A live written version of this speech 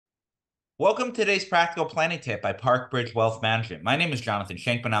Welcome to today's practical planning tip by ParkBridge Wealth Management. My name is Jonathan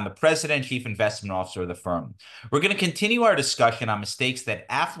Shenkman. I'm the president and chief investment officer of the firm. We're going to continue our discussion on mistakes that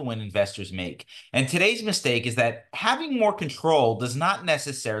affluent investors make. And today's mistake is that having more control does not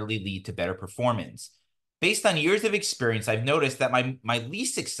necessarily lead to better performance. Based on years of experience, I've noticed that my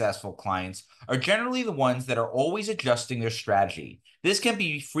least successful clients are generally the ones that are always adjusting their strategy. This can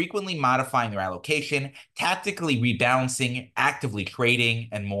be frequently modifying their allocation, tactically rebalancing, actively trading,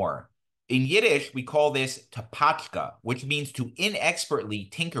 and more. In Yiddish, we call this tapachka, which means to inexpertly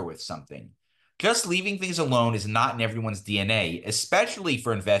tinker with something. Just leaving things alone is not in everyone's DNA, especially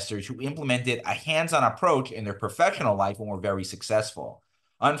for investors who implemented a hands-on approach in their professional life and were very successful.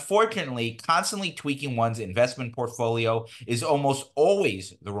 Unfortunately, constantly tweaking one's investment portfolio is almost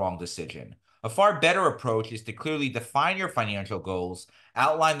always the wrong decision. A far better approach is to clearly define your financial goals,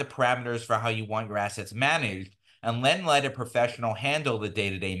 outline the parameters for how you want your assets managed, and then let a professional handle the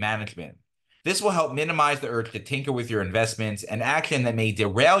day-to-day management. This will help minimize the urge to tinker with your investments and action that may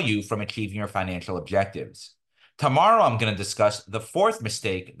derail you from achieving your financial objectives. Tomorrow, I'm going to discuss the fourth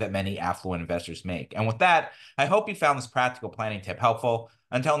mistake that many affluent investors make. And with that, I hope you found this practical planning tip helpful.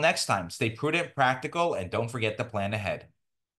 Until next time, stay prudent, practical, and don't forget to plan ahead.